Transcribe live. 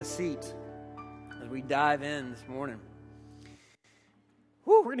Seat as we dive in this morning.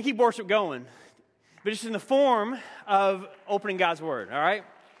 We're going to keep worship going, but just in the form of opening God's Word, all right?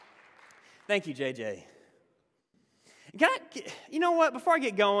 Thank you, JJ. You know what? Before I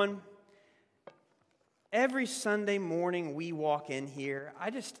get going, every Sunday morning we walk in here, I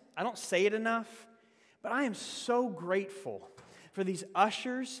don't say it enough, but I am so grateful for these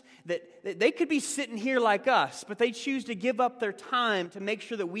ushers that they could be sitting here like us, but they choose to give up their time to make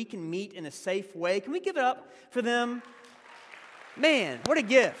sure that we can meet in a safe way. Can we give it up for them? Man, what a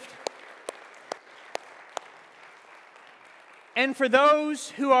gift. And for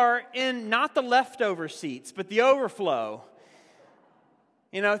those who are in not the leftover seats, but the overflow,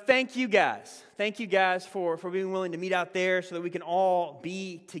 thank you guys. Thank you guys for being willing to meet out there so that we can all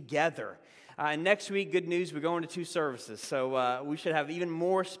be together. And next week, good news, we're going to 2 services. So we should have even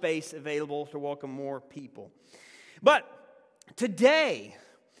more space available to welcome more people. But today,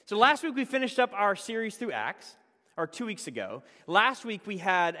 so last week we finished up our series through Acts, or 2 weeks ago. Last week we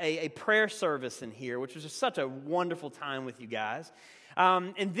had a prayer service in here, which was just such a wonderful time with you guys.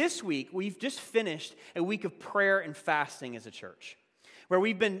 And this week, we've just finished a week of prayer and fasting as a church, where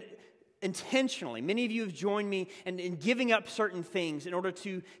we've been intentionally, many of you have joined me in giving up certain things in order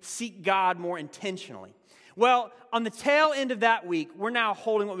to seek God more intentionally. Well, on the tail end of that week, we're now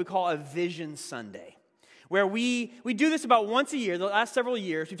holding what we call a Vision Sunday, where we do this about once a year. The last several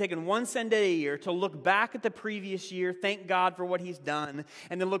years, we've taken one Sunday a year to look back at the previous year, thank God for what He's done,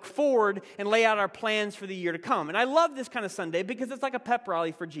 and then look forward and lay out our plans for the year to come. And I love this kind of Sunday because it's like a pep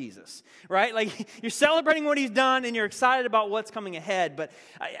rally for Jesus, right? Like you're celebrating what He's done and you're excited about what's coming ahead. But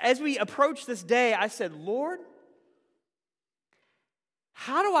as we approach this day, I said, Lord,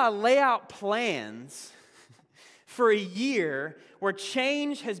 how do I lay out plans for a year where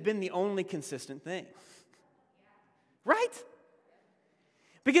change has been the only consistent thing? Right?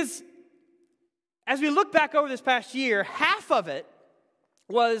 Because as we look back over this past year, half of it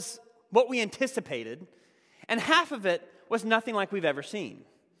was what we anticipated, and half of it was nothing like we've ever seen.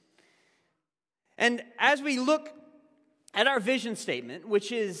 And as we look at our vision statement,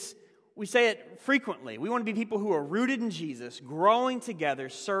 which is, we say it frequently, we want to be people who are rooted in Jesus, growing together,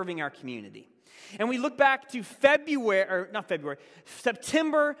 serving our community. And we look back to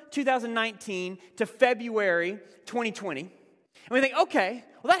September 2019 to February 2020. And we think, okay,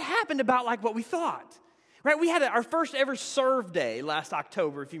 well, that happened about like what we thought. Right? We had our first ever Serve Day last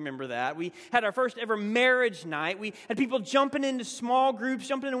October, if you remember that. We had our first ever marriage night. We had people jumping into small groups,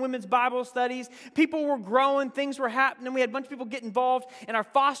 jumping into women's Bible studies. People were growing. Things were happening. We had a bunch of people get involved in our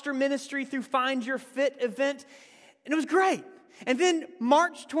foster ministry through Find Your Fit event. And it was great. And then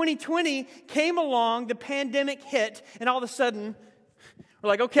March 2020 came along, the pandemic hit, and all of a sudden, we're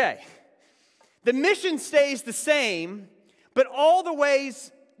like, okay, the mission stays the same, but all the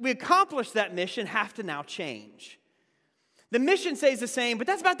ways we accomplish that mission have to now change. The mission stays the same, but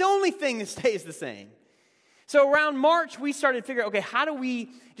that's about the only thing that stays the same. So around March, we started to figure out, okay, how do we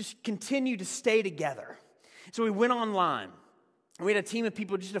just continue to stay together? So we went online. We had a team of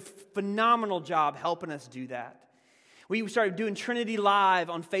people who did a phenomenal job helping us do that. We started doing Trinity Live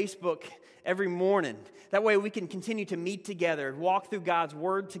on Facebook every morning. That way we can continue to meet together, walk through God's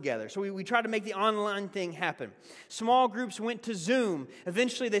Word together. So we tried to make the online thing happen. Small groups went to Zoom.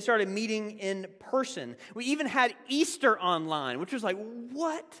 Eventually they started meeting in person. We even had Easter online, which was like,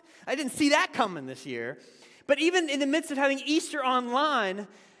 what? I didn't see that coming this year. But even in the midst of having Easter online,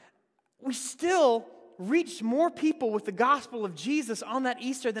 we still reached more people with the gospel of Jesus on that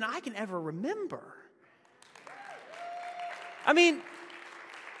Easter than I can ever remember. I mean,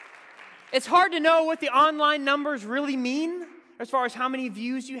 it's hard to know what the online numbers really mean as far as how many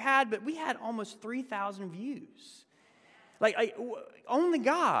views you had, but we had almost 3,000 views. Only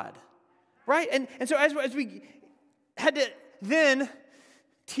God, right? And so as we had to then,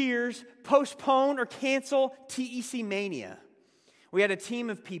 postpone or cancel TEC Mania, we had a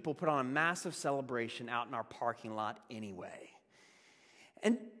team of people put on a massive celebration out in our parking lot anyway.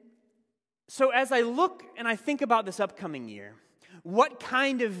 And so as I look and I think about this upcoming year, what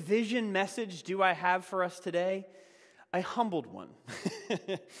kind of vision message do I have for us today? A humbled one,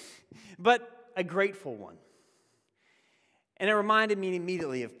 but a grateful one. And it reminded me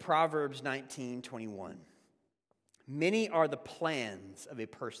immediately of Proverbs 19:21. Many are the plans of a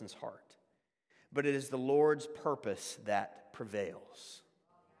person's heart, but it is the Lord's purpose that prevails.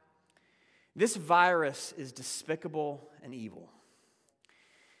 This virus is despicable and evil.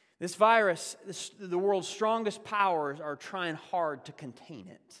 This virus, the world's strongest powers are trying hard to contain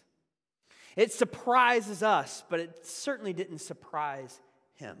it. It surprises us, but it certainly didn't surprise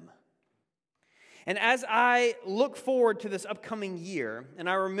him. And as I look forward to this upcoming year, and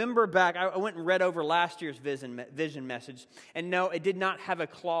I remember back, I went and read over last year's vision message, and no, it did not have a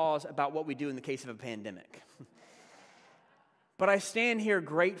clause about what we do in the case of a pandemic. But I stand here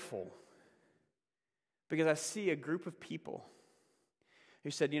grateful because I see a group of people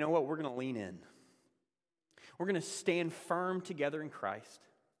who said, you know what, we're going to lean in. We're going to stand firm together in Christ.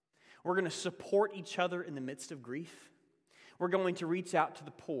 We're going to support each other in the midst of grief. We're going to reach out to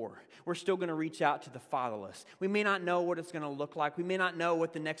the poor. We're still going to reach out to the fatherless. We may not know what it's going to look like. We may not know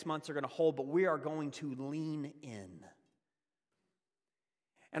what the next months are going to hold, but we are going to lean in.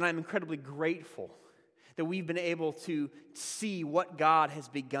 And I'm incredibly grateful that we've been able to see what God has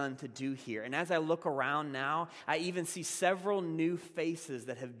begun to do here. And as I look around now, I even see several new faces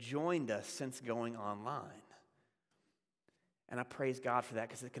that have joined us since going online. And I praise God for that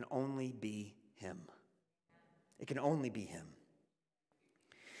because it can only be Him. It can only be Him.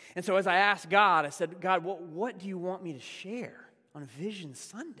 And so as I asked God, I said, God, what do you want me to share on Vision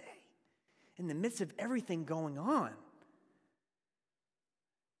Sunday in the midst of everything going on?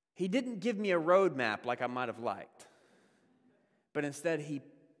 He didn't give me a roadmap like I might have liked, but instead He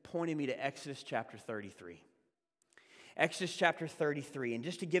pointed me to Exodus chapter 33. Exodus chapter 33, and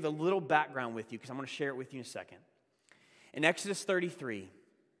just to give a little background with you, because I'm going to share it with you in a second. In Exodus 33,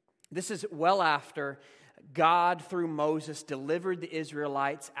 this is well after God, through Moses, delivered the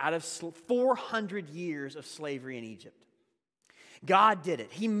Israelites out of 400 years of slavery in Egypt. God did it.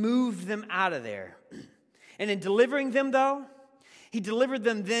 He moved them out of there. And in delivering them, though, He delivered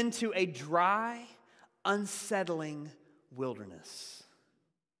them then to a dry, unsettling wilderness.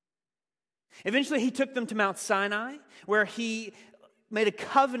 Eventually, He took them to Mount Sinai, where He made a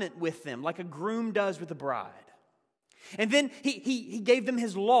covenant with them, like a groom does with a bride. And then he gave them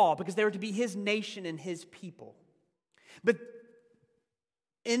His law because they were to be His nation and His people. But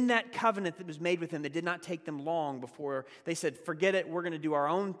in that covenant that was made with them, it did not take them long before they said, forget it, we're going to do our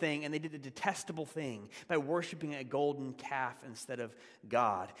own thing. And they did a detestable thing by worshiping a golden calf instead of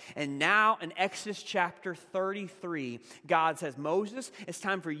God. And now in Exodus chapter 33, God says, Moses, it's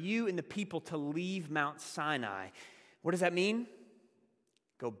time for you and the people to leave Mount Sinai. What does that mean?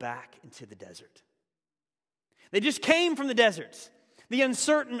 Go back into the desert. They just came from the deserts, the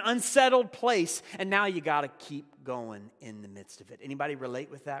uncertain, unsettled place, and now you got to keep going in the midst of it. Anybody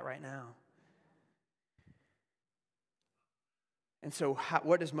relate with that right now? And so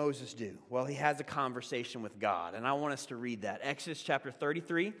what does Moses do? Well, he has a conversation with God, and I want us to read that. Exodus chapter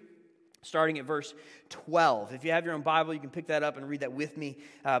 33, starting at verse 12. If you have your own Bible, you can pick that up and read that with me,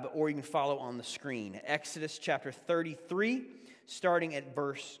 or you can follow on the screen. Exodus chapter 33, starting at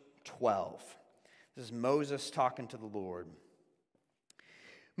verse 12. This is Moses talking to the Lord.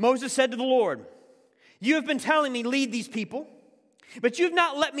 Moses said to the Lord, you have been telling me, lead these people, but you have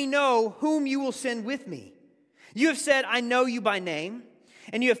not let me know whom you will send with me. You have said, I know you by name,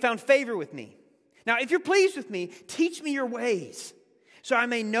 and you have found favor with me. Now, if you're pleased with me, teach me your ways, so I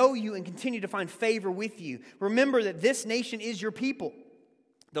may know you and continue to find favor with you. Remember that this nation is your people.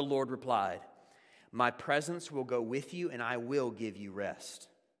 The Lord replied, my presence will go with you, and I will give you rest.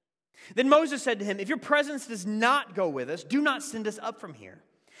 Then Moses said to him, if your presence does not go with us, do not send us up from here.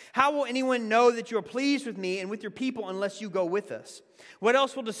 How will anyone know that you are pleased with me and with your people unless you go with us? What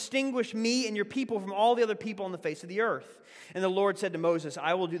else will distinguish me and your people from all the other people on the face of the earth? And the Lord said to Moses,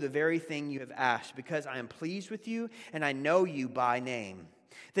 I will do the very thing you have asked, because I am pleased with you and I know you by name.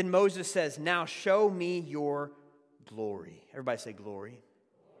 Then Moses says, now show me your glory. Everybody say glory.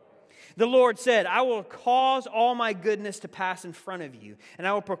 The Lord said, I will cause all my goodness to pass in front of you, and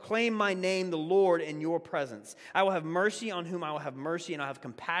I will proclaim my name, the Lord, in your presence. I will have mercy on whom I will have mercy, and I will have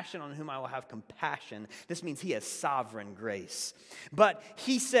compassion on whom I will have compassion. This means He has sovereign grace. But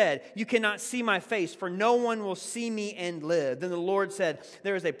He said, you cannot see my face, for no one will see me and live. Then the Lord said,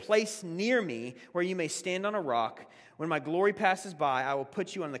 there is a place near me where you may stand on a rock. When my glory passes by, I will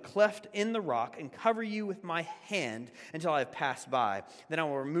put you on the cleft in the rock and cover you with my hand until I have passed by. Then I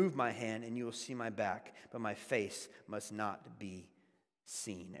will remove my hand and you will see my back, but my face must not be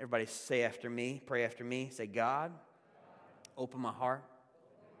seen. Everybody say after me, pray after me. Say, God, open my heart,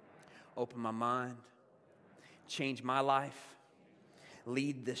 open my mind, change my life,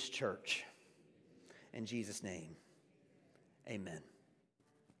 lead this church. In Jesus' name, amen.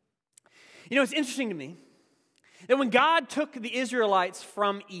 You know, it's interesting to me that when God took the Israelites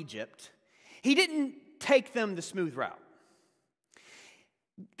from Egypt, He didn't take them the smooth route.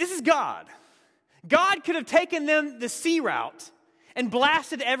 This is God. God could have taken them the sea route and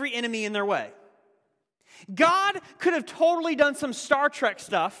blasted every enemy in their way. God could have totally done some Star Trek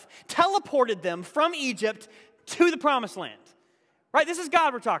stuff, teleported them from Egypt to the Promised Land. Right? This is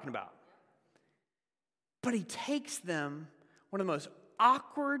God we're talking about. But he takes them one of the most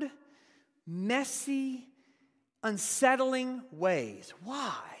awkward, messy, unsettling ways.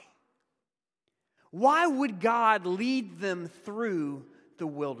 Why? Why would God lead them through the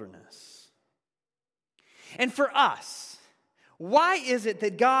wilderness? And for us, why is it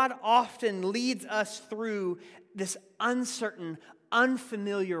that God often leads us through this uncertain,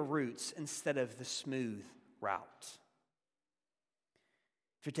 unfamiliar routes instead of the smooth route?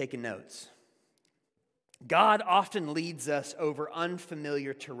 If you're taking notes, God often leads us over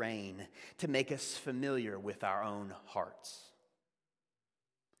unfamiliar terrain to make us familiar with our own hearts.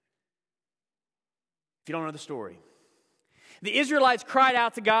 If you don't know the story, the Israelites cried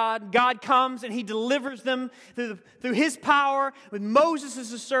out to God. God comes and he delivers them through his power. With Moses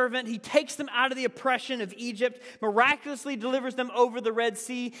as a servant, he takes them out of the oppression of Egypt, miraculously delivers them over the Red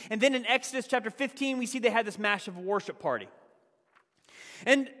Sea. And then in Exodus chapter 15, we see they had this massive worship party.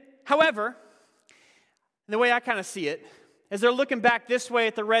 And however, the way I kind of see it, as they're looking back this way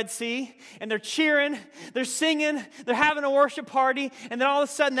at the Red Sea, and they're cheering, they're singing, they're having a worship party, and then all of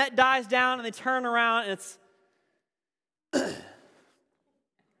a sudden that dies down, and they turn around, and it's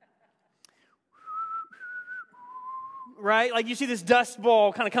right? Like you see this dust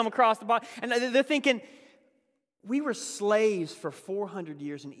bowl kind of come across the bottom, and they're thinking, we were slaves for 400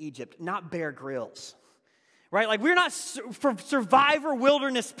 years in Egypt, not Bear Grylls. Right? Like we're not survivor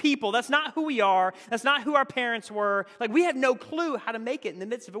wilderness people. That's not who we are. That's not who our parents were. Like we have no clue how to make it in the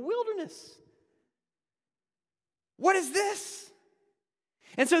midst of a wilderness. What is this?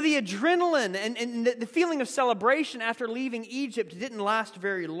 And so the adrenaline and the feeling of celebration after leaving Egypt didn't last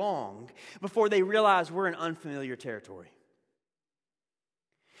very long before they realized we're in unfamiliar territory.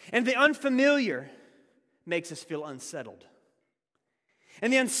 And the unfamiliar makes us feel unsettled.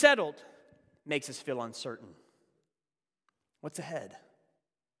 And the unsettled makes us feel uncertain. What's ahead?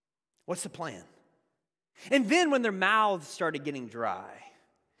 What's the plan? And then when their mouths started getting dry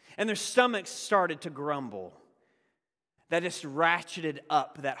and their stomachs started to grumble, that just ratcheted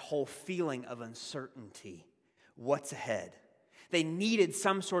up that whole feeling of uncertainty. What's ahead? They needed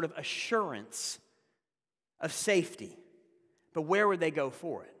some sort of assurance of safety. But where would they go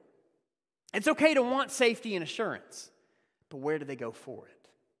for it? It's okay to want safety and assurance, but where do they go for it?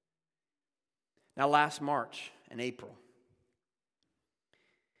 Now, last March and April,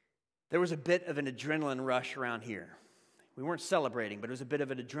 there was a bit of an adrenaline rush around here. We weren't celebrating, but it was a bit of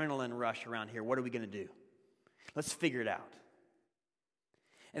an adrenaline rush around here. What are we going to do? Let's figure it out.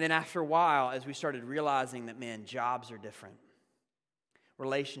 And then after a while, as we started realizing that, man, jobs are different.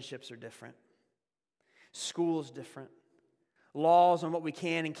 Relationships are different. School's different. Laws on what we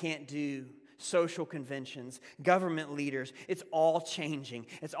can and can't do. Social conventions, government leaders, it's all changing.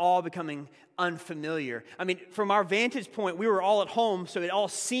 It's all becoming unfamiliar. I mean, from our vantage point, we were all at home, so it all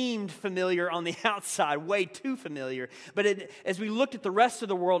seemed familiar on the outside, way too familiar. But as we looked at the rest of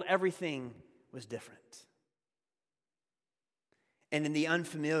the world, everything was different. And then the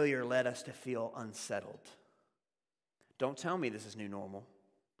unfamiliar led us to feel unsettled. Don't tell me this is new normal.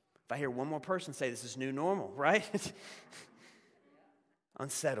 If I hear one more person say this is new normal, right?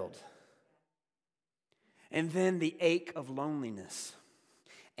 Unsettled. And then the ache of loneliness,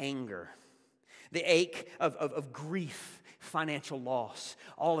 anger, the ache of grief, financial loss,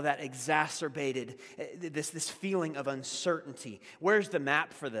 all of that exacerbated this feeling of uncertainty. Where's the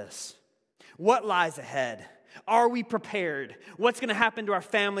map for this? What lies ahead? Are we prepared? What's going to happen to our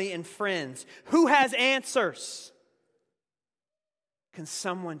family and friends? Who has answers? Can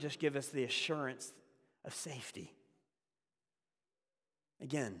someone just give us the assurance of safety?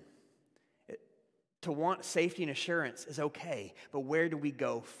 Again, to want safety and assurance is okay, but where do we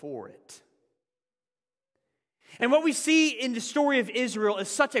go for it? And what we see in the story of Israel is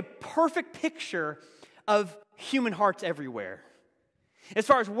such a perfect picture of human hearts everywhere. As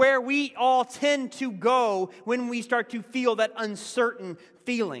far as where we all tend to go when we start to feel that uncertain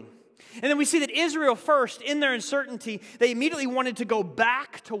feeling. And then we see that Israel first, in their uncertainty, they immediately wanted to go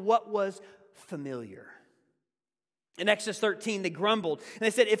back to what was familiar. In Exodus 13, they grumbled, and they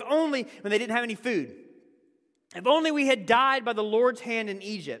said, if only, when they didn't have any food, if only we had died by the Lord's hand in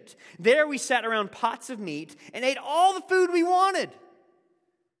Egypt. There we sat around pots of meat and ate all the food we wanted.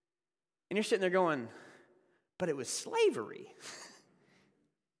 And you're sitting there going, but it was slavery.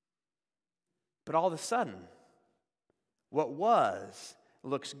 But all of a sudden, what was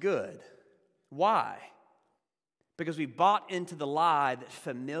looks good. Why? Because we bought into the lie that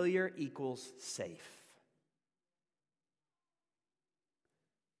familiar equals safe.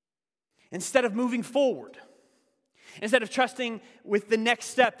 Instead of moving forward, instead of trusting with the next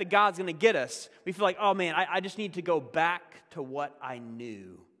step that God's going to get us, we feel like, oh man, I just need to go back to what I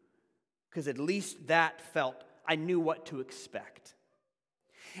knew because at least that felt I knew what to expect.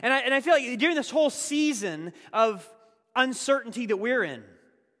 And I feel like during this whole season of uncertainty that we're in,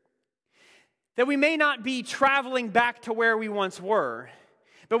 that we may not be traveling back to where we once were,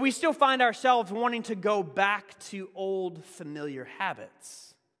 but we still find ourselves wanting to go back to old familiar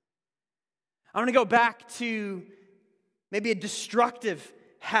habits. I want to go back to maybe a destructive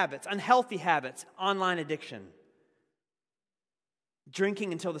habits, unhealthy habits, online addiction,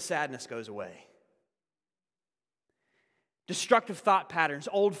 drinking until the sadness goes away, destructive thought patterns,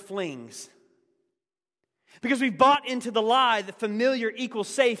 old flings. Because we've bought into the lie that familiar equals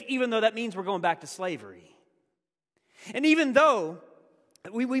safe, even though that means we're going back to slavery. And even though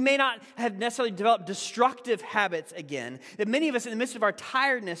we may not have necessarily developed destructive habits again, that many of us in the midst of our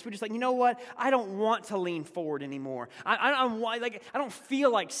tiredness, we're just like, you know what? I don't want to lean forward anymore. I don't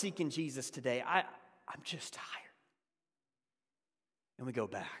feel like seeking Jesus today. I'm just tired. And we go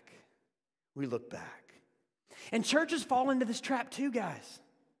back. We look back. And churches fall into this trap too, guys.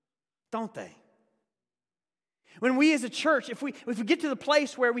 Don't they? When we as a church, if we get to the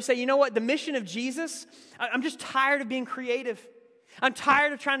place where we say, you know what, the mission of Jesus, I'm just tired of being creative. I'm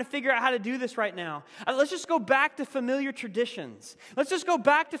tired of trying to figure out how to do this right now. Let's just go back to familiar traditions. Let's just go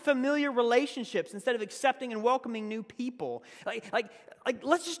back to familiar relationships instead of accepting and welcoming new people. Like,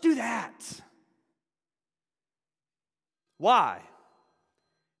 let's just do that. Why?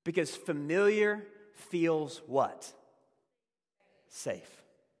 Because familiar feels what? Safe.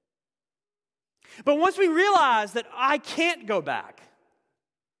 But once we realize that I can't go back,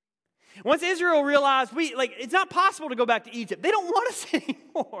 once Israel realized it's not possible to go back to Egypt. They don't want us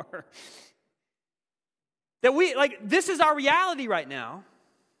anymore. That this is our reality right now.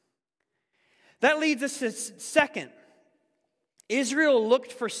 That leads us to second. Israel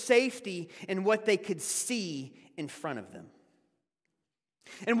looked for safety in what they could see in front of them.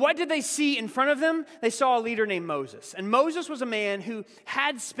 And what did they see in front of them? They saw a leader named Moses. And Moses was a man who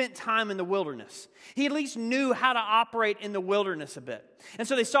had spent time in the wilderness. He at least knew how to operate in the wilderness a bit. And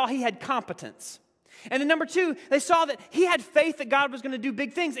so they saw he had competence. And then number two, they saw that he had faith that God was going to do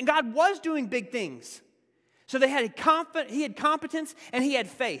big things. And God was doing big things. So he had competence and he had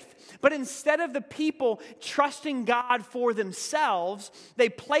faith. But instead of the people trusting God for themselves, they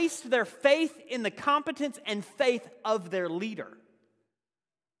placed their faith in the competence and faith of their leader.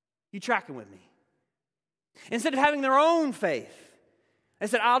 You tracking with me? Instead of having their own faith, they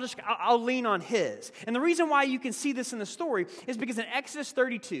said, I'll lean on his. And the reason why you can see this in the story is because in Exodus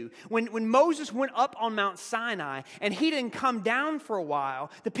 32, when Moses went up on Mount Sinai and he didn't come down for a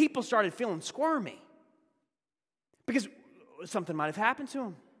while, the people started feeling squirmy. Because something might have happened to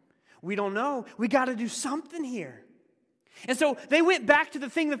him. We don't know. We got to do something here. And so they went back to the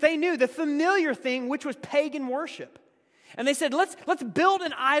thing that they knew, the familiar thing, which was pagan worship. And they said, let's build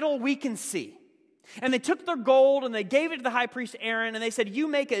an idol we can see. And they took their gold and they gave it to the high priest Aaron and they said, you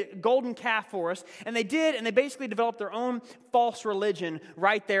make a golden calf for us. And they did, and they basically developed their own false religion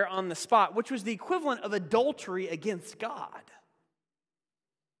right there on the spot, which was the equivalent of adultery against God.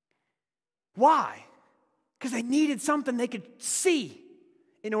 Why? Because they needed something they could see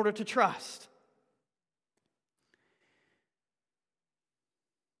in order to trust.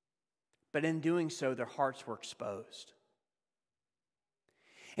 But in doing so, their hearts were exposed.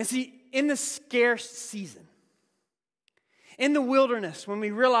 And see, in the scarce season, in the wilderness, when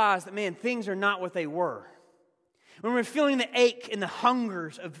we realize that, man, things are not what they were, when we're feeling the ache and the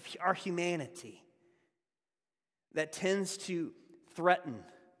hungers of our humanity, that tends to threaten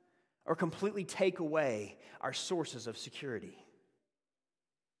or completely take away our sources of security.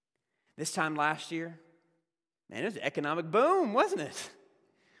 This time last year, man, it was an economic boom, wasn't it?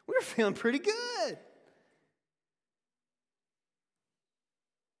 We were feeling pretty good.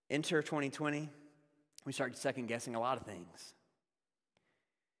 Enter 2020, we started second-guessing a lot of things.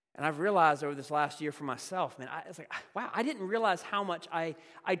 And I've realized over this last year for myself, man, it's like, wow, I didn't realize how much I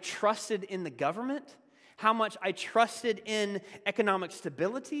trusted in the government, how much I trusted in economic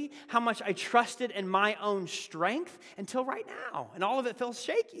stability, how much I trusted in my own strength until right now. And all of it feels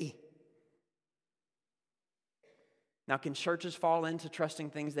shaky. Now, can churches fall into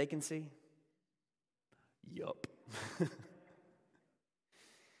trusting things they can see? Yup.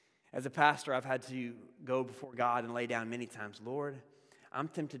 As a pastor, I've had to go before God and lay down many times, Lord, I'm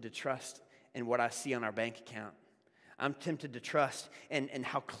tempted to trust in what I see on our bank account. I'm tempted to trust in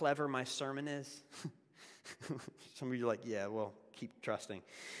how clever my sermon is. Some of you are like, yeah, well, keep trusting.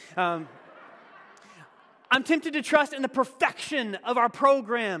 I'm tempted to trust in the perfection of our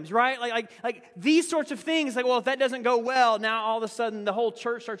programs, right? Like these sorts of things. Like, well, if that doesn't go well, now all of a sudden the whole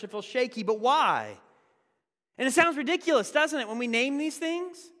church starts to feel shaky. But why? And it sounds ridiculous, doesn't it, when we name these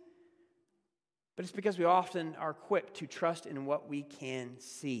things? But it's because we often are quick to trust in what we can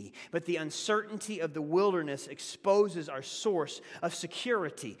see. But the uncertainty of the wilderness exposes our source of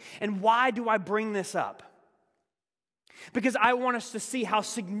security. And why do I bring this up? Because I want us to see how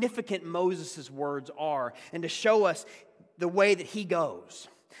significant Moses' words are and to show us the way that he goes.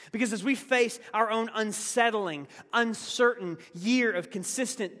 Because as we face our own unsettling, uncertain year of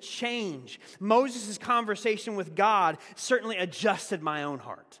consistent change, Moses' conversation with God certainly adjusted my own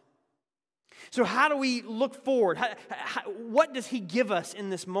heart. So how do we look forward? What does he give us in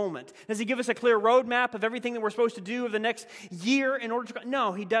this moment? Does he give us a clear roadmap of everything that we're supposed to do over the next year in order to...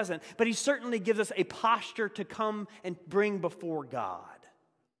 No, he doesn't. But he certainly gives us a posture to come and bring before God.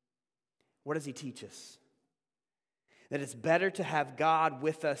 What does he teach us? That it's better to have God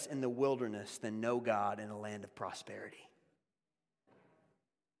with us in the wilderness than no God in a land of prosperity.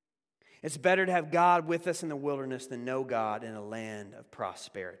 It's better to have God with us in the wilderness than no God in a land of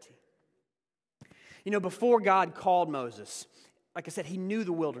prosperity. You know, before God called Moses, like I said, he knew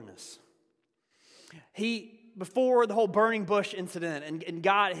the wilderness. Before the whole burning bush incident and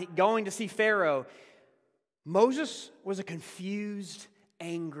God going to see Pharaoh, Moses was a confused,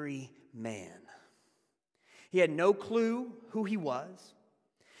 angry man. He had no clue who he was.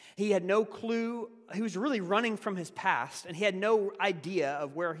 He had no clue. He was really running from his past, and he had no idea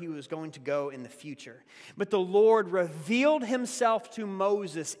of where he was going to go in the future. But the Lord revealed himself to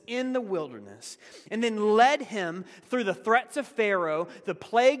Moses in the wilderness and then led him through the threats of Pharaoh, the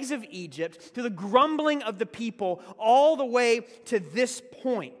plagues of Egypt, through the grumbling of the people, all the way to this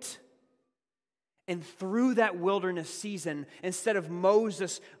point. And through that wilderness season, instead of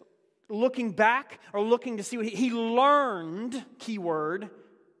Moses looking back or looking to see what he learned, keyword,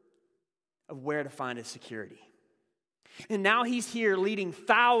 of where to find his security. And now he's here leading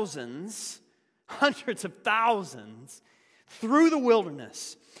thousands, hundreds of thousands, through the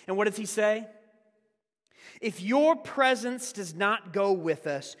wilderness. And what does he say? If your presence does not go with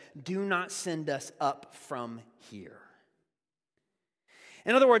us, do not send us up from here.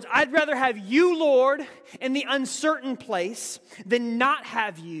 In other words, I'd rather have you, Lord, in the uncertain place than not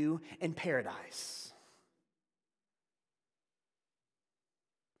have you in paradise.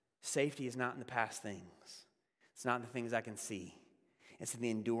 Safety is not in the past things. It's not in the things I can see. It's in the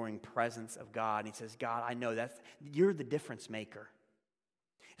enduring presence of God. And he says, God, I know that you're the difference maker.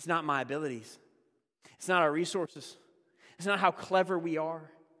 It's not my abilities. It's not our resources. It's not how clever we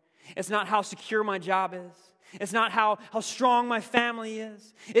are. It's not how secure my job is. It's not how strong my family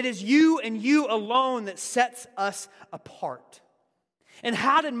is. It is you and you alone that sets us apart. And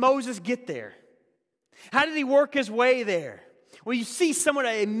how did Moses get there? How did he work his way there? Well, you see somewhat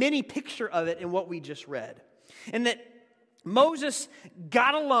a mini picture of it in what we just read. And that Moses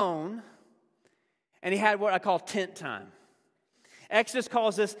got alone and he had what I call tent time. Exodus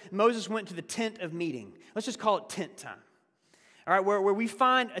calls this, Moses went to the tent of meeting. Let's just call it tent time. All right, where we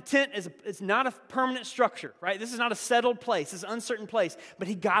find a tent it's not a permanent structure, right? This is not a settled place. It's an uncertain place. But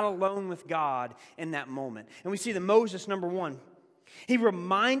he got alone with God in that moment. And we see that Moses, number one, he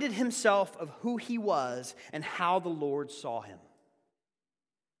reminded himself of who he was and how the Lord saw him.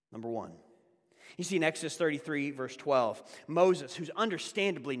 Number one. You see in Exodus 33, verse 12, Moses, who's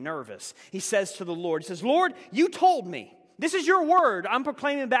understandably nervous, he says to the Lord, he says, Lord, you told me, this is your word, I'm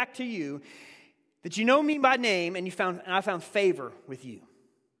proclaiming back to you, that you know me by name and I found favor with you.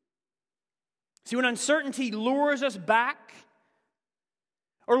 See, when uncertainty lures us back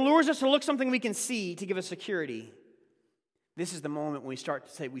or lures us to look something we can see to give us security, this is the moment when we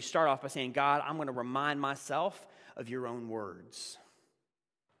start off by saying, God, I'm going to remind myself of your own words.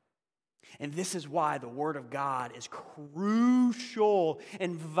 And this is why the Word of God is crucial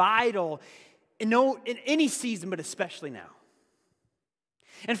and vital in any season, but especially now.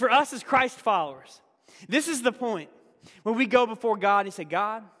 And for us as Christ followers, this is the point when we go before God and say,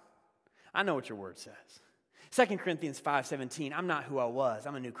 God, I know what your Word says. 2 Corinthians 5:17, I'm not who I was,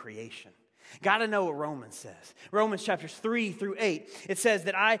 I'm a new creation. Got to know what Romans says. Romans chapters 3 through 8. It says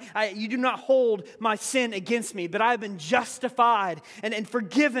that you do not hold my sin against me, but I have been justified and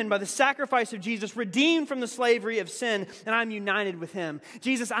forgiven by the sacrifice of Jesus, redeemed from the slavery of sin, and I'm united with him.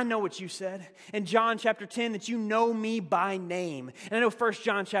 Jesus, I know what you said. In John chapter 10, that you know me by name. And I know 1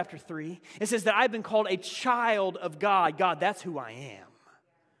 John chapter 3, it says that I've been called a child of God. God, that's who I am.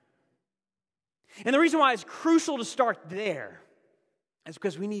 And the reason why it's crucial to start there is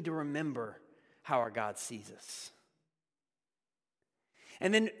because we need to remember how our God sees us.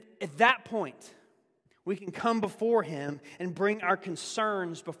 And then at that point, we can come before him and bring our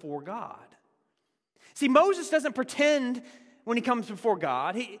concerns before God. See, Moses doesn't pretend when he comes before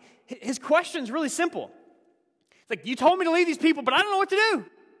God. His question's really simple. It's like, you told me to lead these people, but I don't know what to do.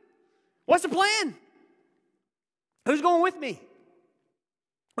 What's the plan? Who's going with me?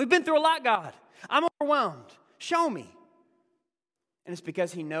 We've been through a lot, God. I'm overwhelmed. Show me. And it's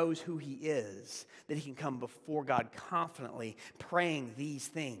because he knows who he is that he can come before God confidently praying these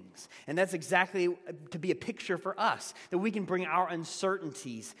things. And that's exactly to be a picture for us, that we can bring our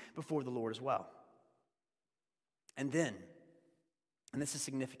uncertainties before the Lord as well. And then, and this is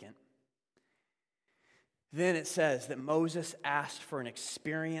significant, then it says that Moses asked for an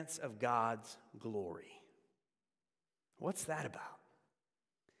experience of God's glory. What's that about?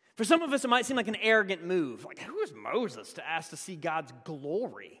 For some of us, it might seem like an arrogant move. Like, who is Moses to ask to see God's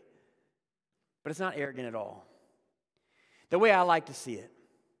glory? But it's not arrogant at all. The way I like to see it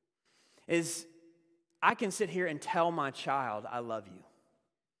is I can sit here and tell my child, I love you.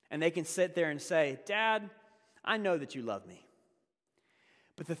 And they can sit there and say, Dad, I know that you love me.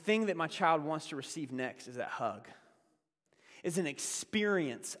 But the thing that my child wants to receive next is that hug. Is an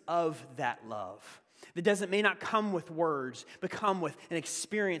experience of that love. That may not come with words, but come with an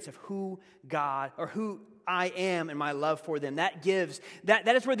experience of who God, or who I am and my love for them. That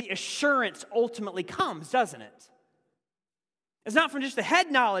is where the assurance ultimately comes, doesn't it? It's not from just the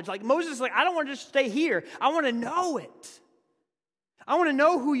head knowledge. Like Moses is like, I don't want to just stay here. I want to know it. I want to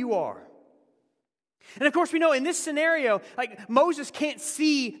know who you are. And of course we know in this scenario, like Moses can't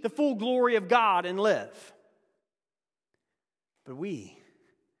see the full glory of God and live. But we,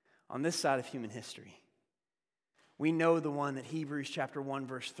 on this side of human history, we know the one that Hebrews chapter 1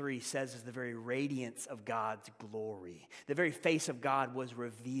 verse 3 says is the very radiance of God's glory. The very face of God was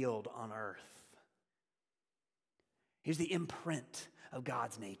revealed on earth. He's the imprint of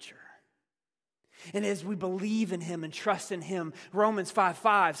God's nature. And as we believe in him and trust in him, Romans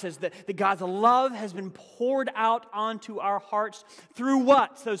 5:5 says that God's love has been poured out onto our hearts through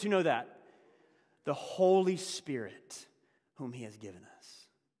what? Those who know that. The Holy Spirit whom he has given us.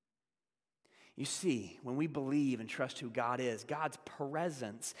 You see, when we believe and trust who God is, God's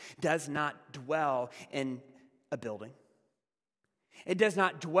presence does not dwell in a building. It does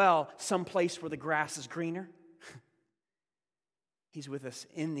not dwell someplace where the grass is greener. He's with us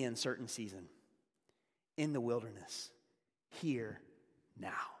in the uncertain season, in the wilderness, here,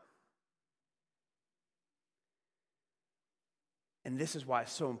 now. And this is why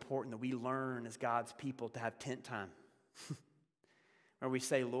it's so important that we learn as God's people to have tent time. Where we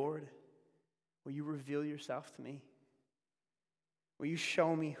say, Lord, will you reveal yourself to me? Will you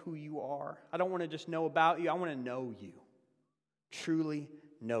show me who you are? I don't want to just know about you. I want to know you. Truly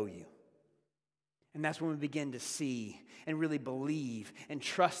know you. And that's when we begin to see and really believe and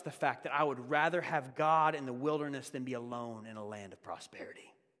trust the fact that I would rather have God in the wilderness than be alone in a land of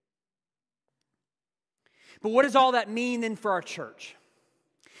prosperity. But what does all that mean then for our church?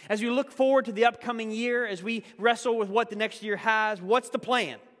 As we look forward to the upcoming year, as we wrestle with what the next year has, what's the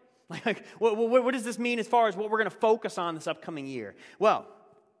plan? Like, what does this mean as far as what we're going to focus on this upcoming year? Well,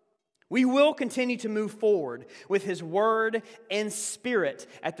 we will continue to move forward with his word and spirit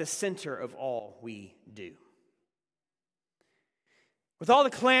at the center of all we do. With all the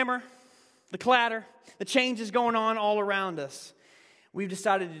clamor, the clatter, the changes going on all around us, we've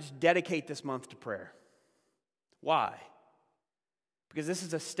decided to just dedicate this month to prayer. Why? Because this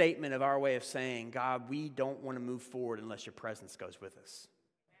is a statement of our way of saying, God, we don't want to move forward unless your presence goes with us.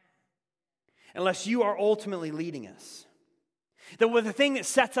 Unless you are ultimately leading us. That the thing that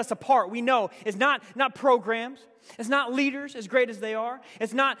sets us apart, we know, is not programs. It's not leaders, as great as they are.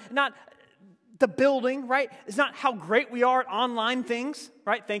 It's not the building, right? It's not how great we are at online things,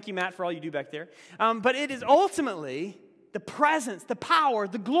 right? Thank you, Matt, for all you do back there. But it is ultimately the presence, the power,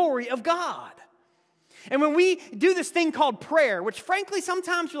 the glory of God. And when we do this thing called prayer, which frankly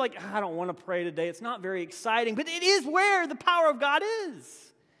sometimes you're like, I don't want to pray today. It's not very exciting. But it is where the power of God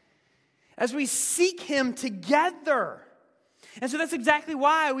is. As we seek him together. And so that's exactly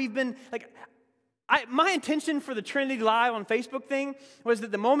why we've been, my intention for the Trinity Live on Facebook thing was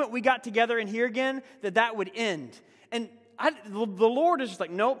that the moment we got together in here again, that would end. And the Lord is just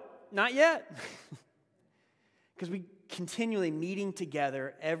like, nope, not yet. Because we continually meeting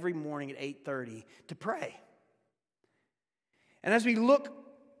together every morning at 8:30 to pray. And as we look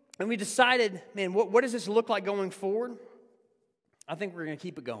and we decided, man, what does this look like going forward? I think we're going to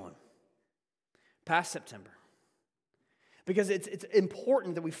keep it going past September. Because it's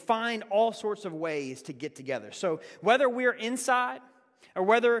important that we find all sorts of ways to get together. So whether we're inside or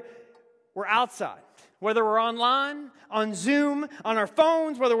whether we're outside, whether we're online, on Zoom, on our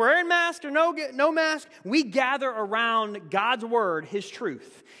phones, whether we're wearing mask or no mask, we gather around God's word, his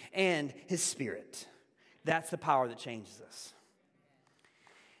truth, and his spirit. That's the power that changes us.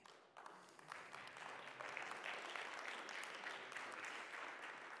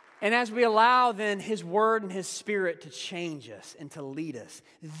 And as we allow then His Word and His Spirit to change us and to lead us,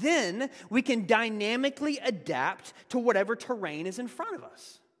 then we can dynamically adapt to whatever terrain is in front of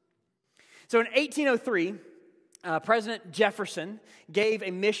us. So in 1803, President Jefferson gave a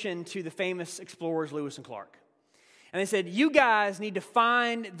mission to the famous explorers Lewis and Clark. And they said, you guys need to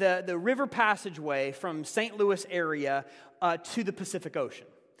find the river passageway from St. Louis area to the Pacific Ocean.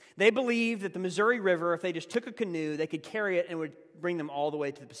 They believed that the Missouri River, if they just took a canoe, they could carry it and it would bring them all the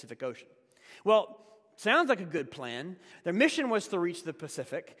way to the Pacific Ocean. Well, sounds like a good plan. Their mission was to reach the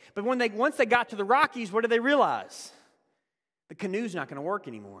Pacific. But once they got to the Rockies, what did they realize? The canoe's not going to work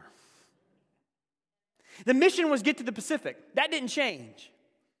anymore. The mission was get to the Pacific. That didn't change.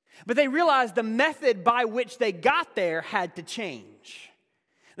 But they realized the method by which they got there had to change.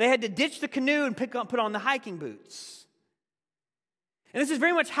 They had to ditch the canoe and put on the hiking boots. And this is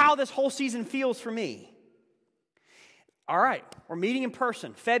very much how this whole season feels for me. All right, we're meeting in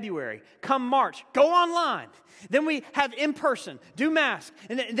person, February. Come March, go online. Then we have in person, do mask.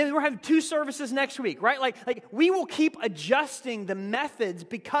 And then we're having 2 services next week, right? Like we will keep adjusting the methods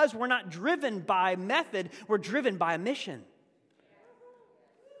because we're not driven by method, we're driven by a mission.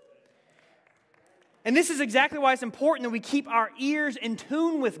 And this is exactly why it's important that we keep our ears in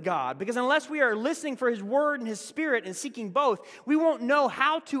tune with God, because unless we are listening for His Word and His Spirit and seeking both, we won't know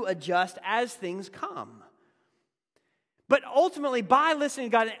how to adjust as things come. But ultimately, by listening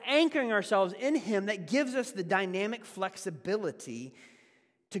to God and anchoring ourselves in Him, that gives us the dynamic flexibility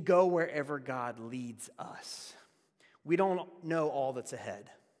to go wherever God leads us. We don't know all that's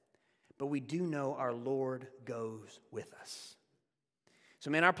ahead, but we do know our Lord goes with us. So,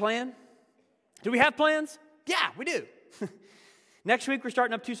 man, our plan? Do we have plans? Yeah, we do. Next week, we're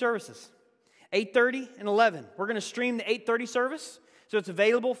starting up 2 services, 8:30 and 11. We're going to stream the 8:30 service, so it's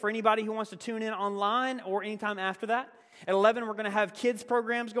available for anybody who wants to tune in online or anytime after that. At 11, we're going to have kids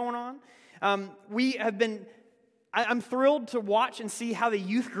programs going on. I'm thrilled to watch and see how the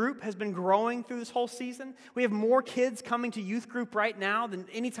youth group has been growing through this whole season. We have more kids coming to youth group right now than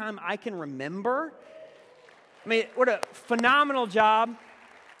any time I can remember. I mean, what a phenomenal job.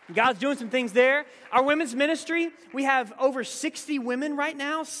 God's doing some things there. Our women's ministry, we have over 60 women right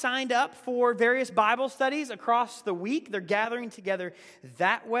now signed up for various Bible studies across the week. They're gathering together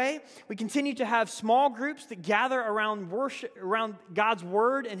that way. We continue to have small groups that gather around worship, around God's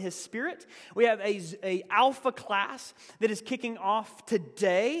Word and His Spirit. We have a alpha class that is kicking off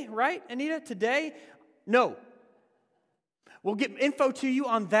today, right, Anita? Today? No. We'll get info to you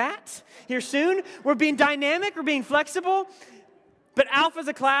on that here soon. We're being dynamic. We're being flexible. But Alpha is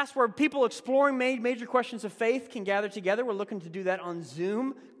a class where people exploring major questions of faith can gather together. We're looking to do that on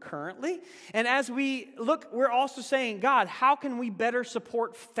Zoom currently. And as we look, we're also saying, God, how can we better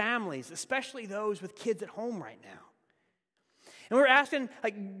support families, especially those with kids at home right now? And we're asking,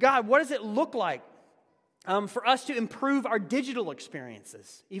 God, what does it look like for us to improve our digital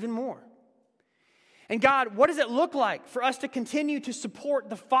experiences even more? And God, what does it look like for us to continue to support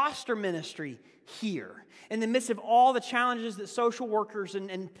the foster ministry here in the midst of all the challenges that social workers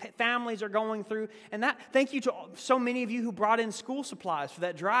and families are going through? And that, thank you to so many of you who brought in school supplies for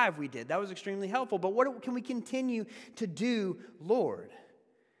that drive we did. That was extremely helpful. But what can we continue to do, Lord?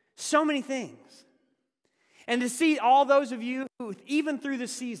 So many things. And to see all those of you who, even through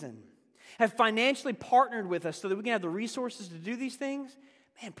this season, have financially partnered with us so that we can have the resources to do these things,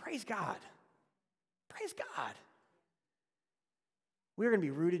 man, praise God. Praise God. We're going to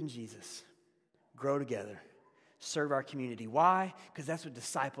be rooted in Jesus. Grow together. Serve our community. Why? Because that's what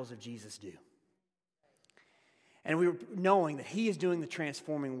disciples of Jesus do. And we're knowing that He is doing the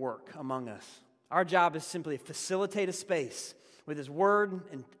transforming work among us. Our job is simply to facilitate a space with His Word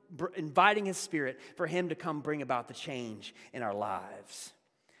and inviting His Spirit for Him to come bring about the change in our lives.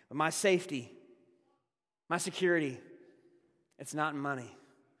 But my safety, my security, it's not in money.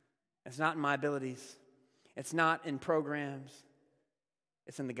 It's not in my abilities. It's not in programs.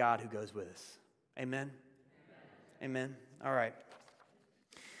 It's in the God who goes with us. Amen? Amen. All right.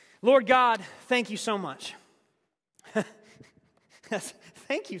 Lord God, thank you so much.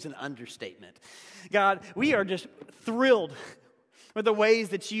 Thank you is an understatement. God, we are just thrilled with the ways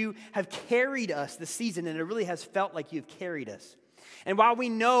that you have carried us this season, and it really has felt like you've carried us. And while we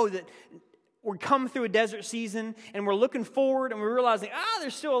know that we're coming through a desert season and we're looking forward and we're realizing,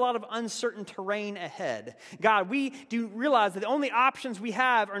 there's still a lot of uncertain terrain ahead. God, we do realize that the only options we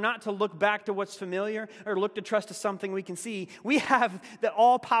have are not to look back to what's familiar or look to trust to something we can see. We have the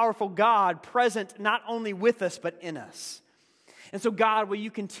all-powerful God present not only with us but in us. And so, God, will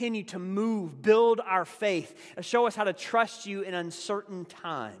you continue to move, build our faith, show us how to trust you in uncertain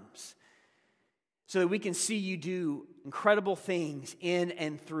times so that we can see you do incredible things in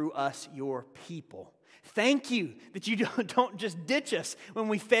and through us, your people. Thank you that you don't just ditch us when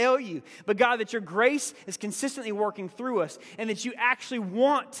we fail you, but God, that your grace is consistently working through us and that you actually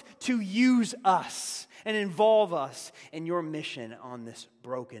want to use us and involve us in your mission on this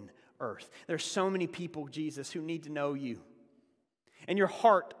broken earth. There's so many people, Jesus, who need to know you. And your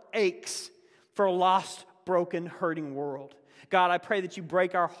heart aches for a lost, broken, hurting world. God, I pray that you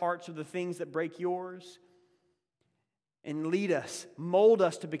break our hearts with the things that break yours and lead us, mold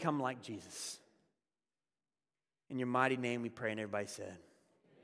us to become like Jesus. In your mighty name we pray, and everybody said,